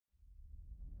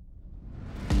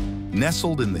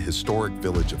Nestled in the historic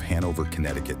village of Hanover,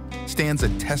 Connecticut, stands a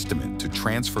testament to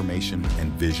transformation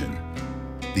and vision.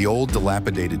 The old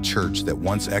dilapidated church that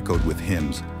once echoed with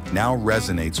hymns now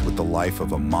resonates with the life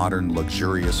of a modern,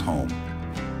 luxurious home.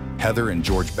 Heather and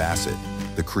George Bassett,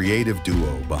 the creative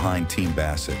duo behind Team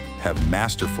Bassett, have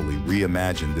masterfully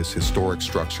reimagined this historic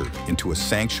structure into a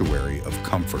sanctuary of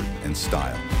comfort and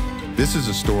style. This is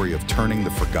a story of turning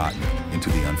the forgotten into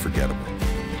the unforgettable.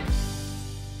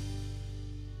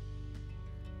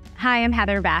 Hi, I'm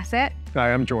Heather Bassett.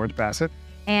 Hi, I'm George Bassett.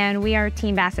 And we are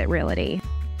Team Bassett Realty.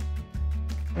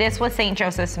 This was St.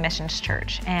 Joseph's Missions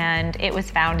Church, and it was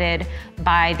founded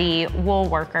by the wool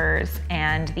workers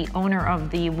and the owner of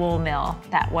the wool mill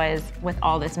that was with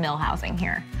all this mill housing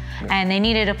here. Yeah. And they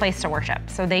needed a place to worship,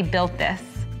 so they built this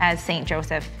as St.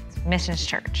 Joseph's Missions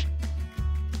Church.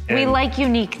 And we like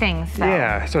unique things, though.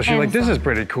 Yeah, so she's like, this is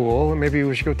pretty cool. Maybe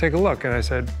we should go take a look. And I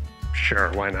said,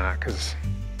 sure, why not? Because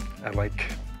I like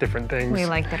different things. We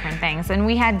like different things. And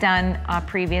we had done a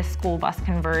previous school bus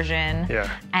conversion. Yeah.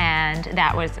 And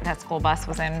that school bus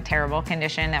was in terrible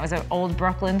condition. That was an old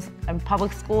Brooklyn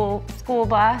public school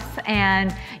bus.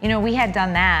 And we had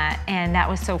done that, and that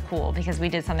was so cool because we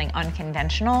did something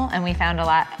unconventional, and we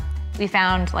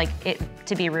found like it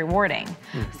to be rewarding.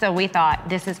 So we thought,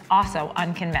 this is also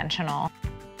unconventional.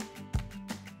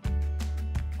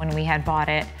 When we had bought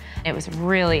it, it was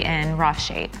really in rough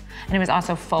shape. And it was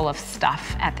also full of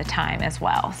stuff at the time as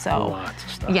well. So lots of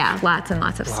stuff. Yeah, lots and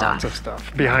lots of stuff. Lots of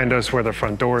stuff. Behind us where the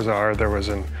front doors are, there was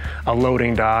a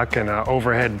loading dock and an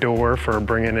overhead door for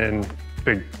bringing in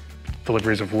big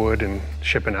deliveries of wood and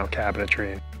shipping out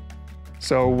cabinetry.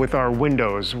 So with our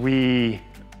windows, we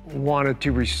wanted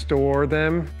to restore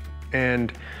them,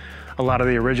 and a lot of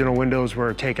the original windows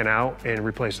were taken out and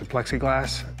replaced with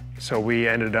plexiglass. So we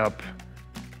ended up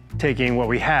taking what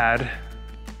we had,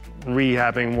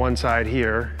 rehabbing one side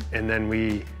here, and then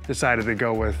we decided to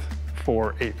go with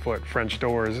 4 8-foot French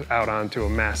doors out onto a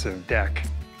massive deck.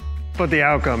 But the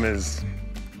outcome it's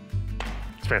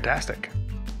fantastic.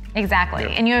 Exactly,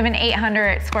 and you have an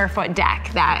 800 square foot deck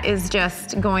that is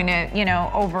just going to,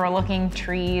 overlooking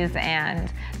trees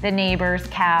and the neighbors'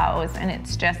 cows, and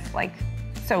it's just like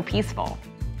so peaceful.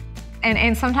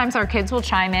 And sometimes our kids will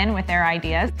chime in with their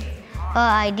ideas.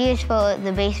 Ideas for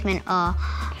the basement are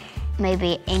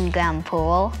maybe in-ground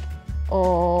pool,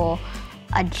 or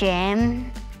a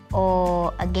gym,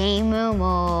 or a game room,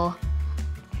 or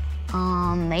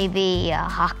maybe a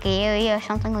hockey area or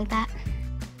something like that.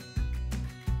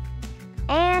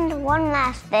 And one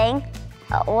last thing,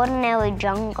 an ordinary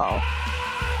jungle.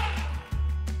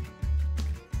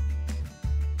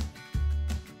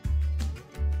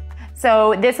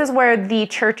 So this is where the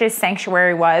church's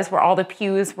sanctuary was, where all the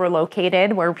pews were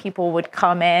located, where people would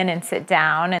come in and sit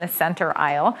down in the center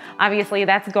aisle. Obviously,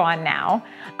 that's gone now.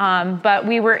 But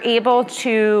we were able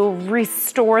to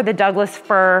restore the Douglas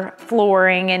fir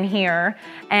flooring in here,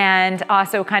 and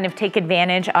also kind of take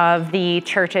advantage of the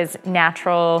church's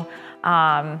natural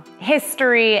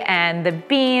history and the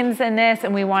beams in this.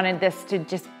 And we wanted this to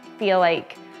just feel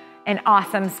like an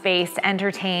awesome space to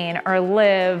entertain or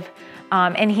live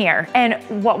in here. And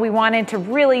what we wanted to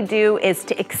really do is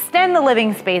to extend the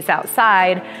living space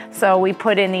outside. So we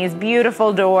put in these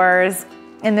beautiful doors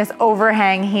in this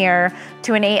overhang here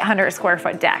to an 800 square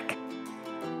foot deck.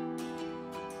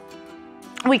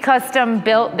 We custom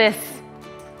built this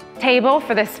table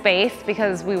for this space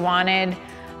because we wanted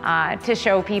to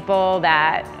show people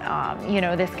that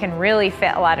this can really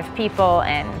fit a lot of people,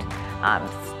 and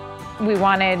we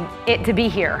wanted it to be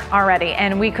here already,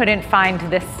 and we couldn't find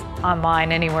this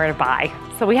online anywhere to buy.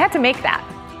 So we had to make that.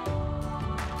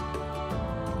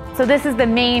 So this is the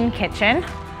main kitchen,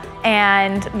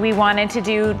 and we wanted to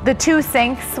do the 2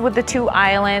 sinks with the 2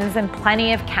 islands and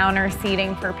plenty of counter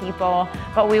seating for people,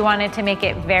 but we wanted to make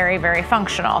it very, very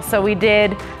functional. So we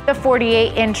did the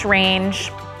 48-inch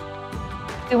range.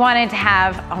 We wanted to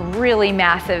have a really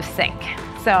massive sink.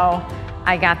 So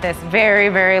I got this very,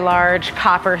 very large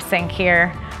copper sink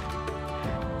here.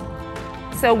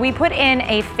 So we put in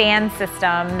a fan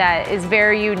system that is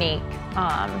very unique.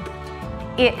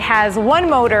 It has one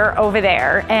motor over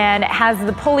there, and it has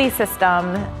the pulley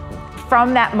system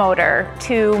from that motor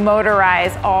to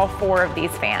motorize all 4 of these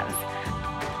fans.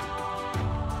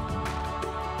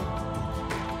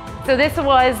 So this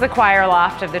was the choir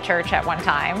loft of the church at one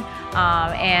time.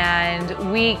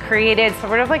 And we created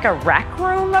sort of like a rec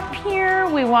room up here.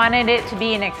 We wanted it to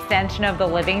be an extension of the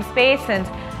living space, and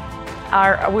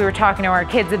we were talking to our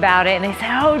kids about it, and they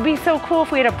said, oh, it'd be so cool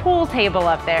if we had a pool table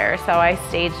up there. So I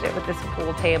staged it with this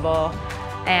pool table,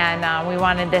 and we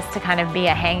wanted this to kind of be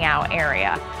a hangout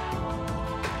area.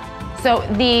 So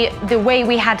the way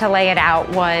we had to lay it out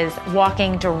was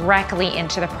walking directly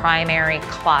into the primary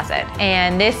closet.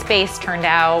 And this space turned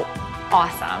out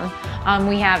awesome.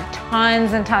 We have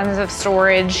tons and tons of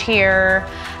storage here,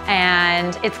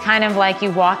 and it's kind of like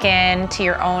you walk into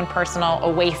your own personal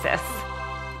oasis.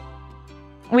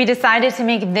 We decided to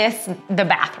make this the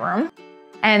bathroom.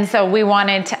 And so we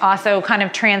wanted to also kind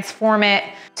of transform it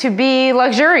to be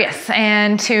luxurious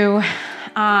and to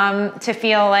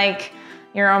feel like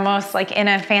you're almost like in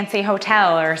a fancy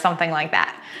hotel or something like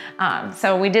that.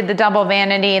 So we did the double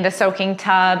vanity, the soaking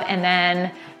tub, and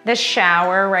then the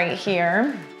shower right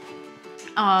here,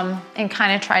 and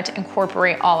kind of tried to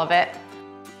incorporate all of it.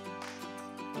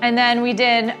 And then we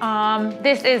did,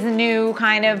 this is new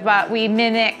kind of, but we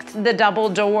mimicked the double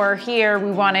door here.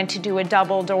 We wanted to do a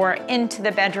double door into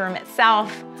the bedroom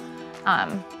itself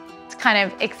to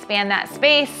kind of expand that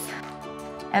space.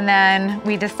 And then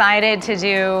we decided to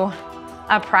do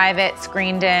a private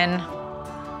screened-in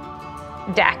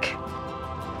deck.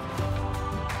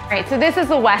 All right, so this is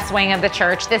the west wing of the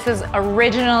church. This is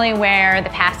originally where the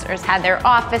pastors had their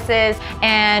offices,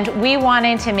 and we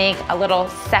wanted to make a little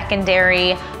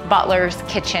secondary butler's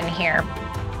kitchen here.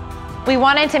 We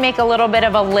wanted to make a little bit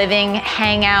of a living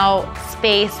hangout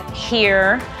space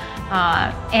here,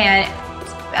 and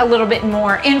a little bit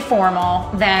more informal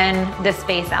than the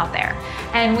space out there.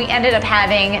 And we ended up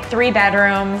having 3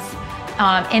 bedrooms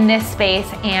in this space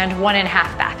and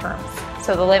 1.5 bathrooms.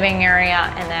 So the living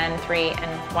area and then 3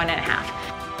 and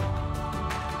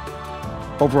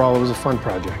 1.5. Overall, it was a fun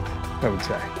project, I would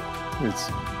say.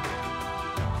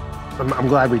 I'm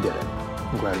glad we did it.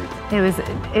 I'm glad we did it.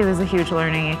 It was a huge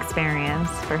learning experience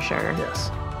for sure.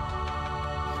 Yes.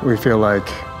 We feel like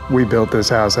we built this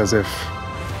house as if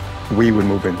we would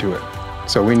move into it.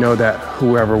 So we know that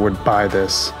whoever would buy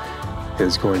this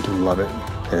is going to love it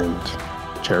and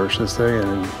cherish this thing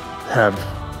and have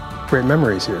great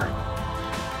memories here.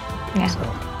 Yeah. So.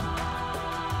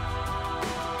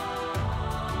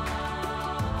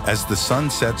 As the sun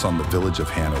sets on the village of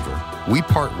Hanover, we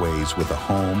part ways with a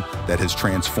home that has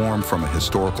transformed from a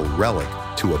historical relic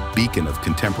to a beacon of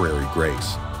contemporary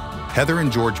grace. Heather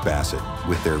and George Bassett,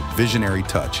 with their visionary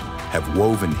touch, have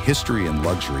woven history and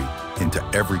luxury into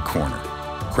every corner,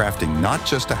 crafting not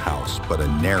just a house, but a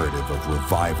narrative of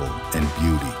revival and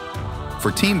beauty.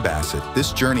 For Team Bassett,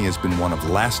 this journey has been one of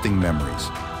lasting memories,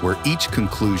 where each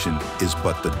conclusion is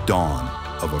but the dawn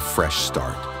of a fresh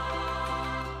start.